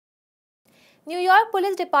New York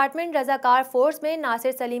police department रजाकार force में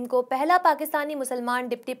नासिर सलीम को पहला पाकिस्तानी मुसलमान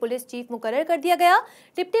डिप्टी पुलिस चीफ मुकर्रर कर दिया गया।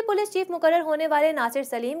 डिप्टी पुलिस चीफ मुकर्रर होने वाले नासिर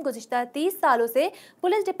सलीम गुज़िश्ता 30 सालों से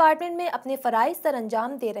पुलिस डिपार्टमेंट में अपने फ़राइज़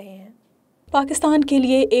सरअंजाम दे रहे हैं। पाकिस्तान के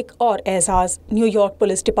लिए एक और एजाज़। न्यूयॉर्क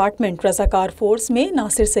पुलिस डिपार्टमेंट रज़ाकार फोर्स में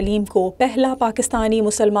नासिर सलीम को पहला पाकिस्तानी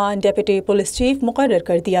मुसलमान डिप्टी पुलिस चीफ मुकर्रर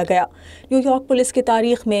कर दिया गया। न्यूयॉर्क पुलिस की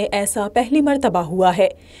तारीख में ऐसा पहली मरतबा हुआ है।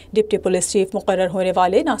 डिप्टी पुलिस चीफ मुकर्रर होने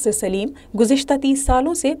वाले नासिर सलीम गुज़िश्ता 30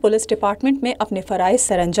 सालों से पुलिस डिपार्टमेंट में अपने फ़राइज़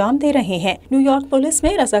सरअंजाम दे रहे हैं। न्यूयॉर्क पुलिस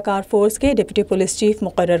में रज़ाकार फोर्स के डिप्टी पुलिस चीफ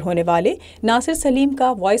मुकर्रर होने वाले नासिर सलीम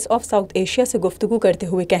का वॉइस ऑफ साउथ एशिया से गुफ्तगू करते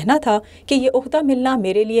हुए कहना था कि ये ओहदा मिलना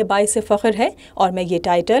मेरे लिए बाइस फ़ख्र है और मैं ये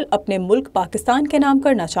टाइटल अपने मुल्क पाकिस्तान के नाम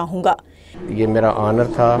करना चाहूँगा। ये मेरा ऑनर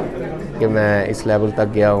था कि मैं इस लेवल तक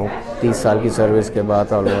गया हूँ 30 साल की सर्विस के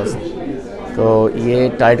बाद ऑलमोस्ट। तो ये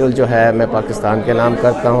टाइटल जो है मैं पाकिस्तान के नाम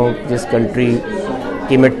करता हूँ, जिस कंट्री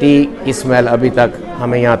की मिट्टी की स्मेल अभी तक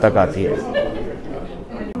हमें यहाँ तक आती है।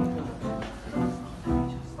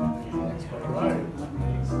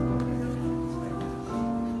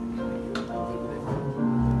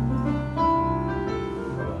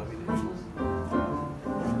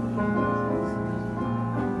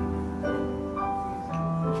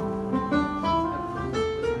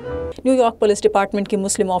 न्यूयॉर्क पुलिस डिपार्टमेंट की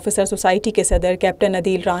मुस्लिम ऑफिसर सोसाइटी के सदर कैप्टन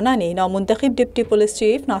अदील राना ने नामुंतखब deputy police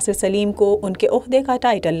chief Nasir Salim को उनके ओहदे का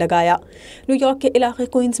टाइटल लगाया। न्यूयॉर्क के इलाके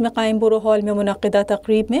क्वींस में कायम बोरो हॉल में मुनक़िदा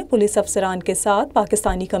तकरीब में पुलिस अफसरान के साथ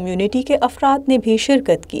पाकिस्तानी कम्यूनिटी के अफराद ने भी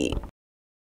शिरकत की।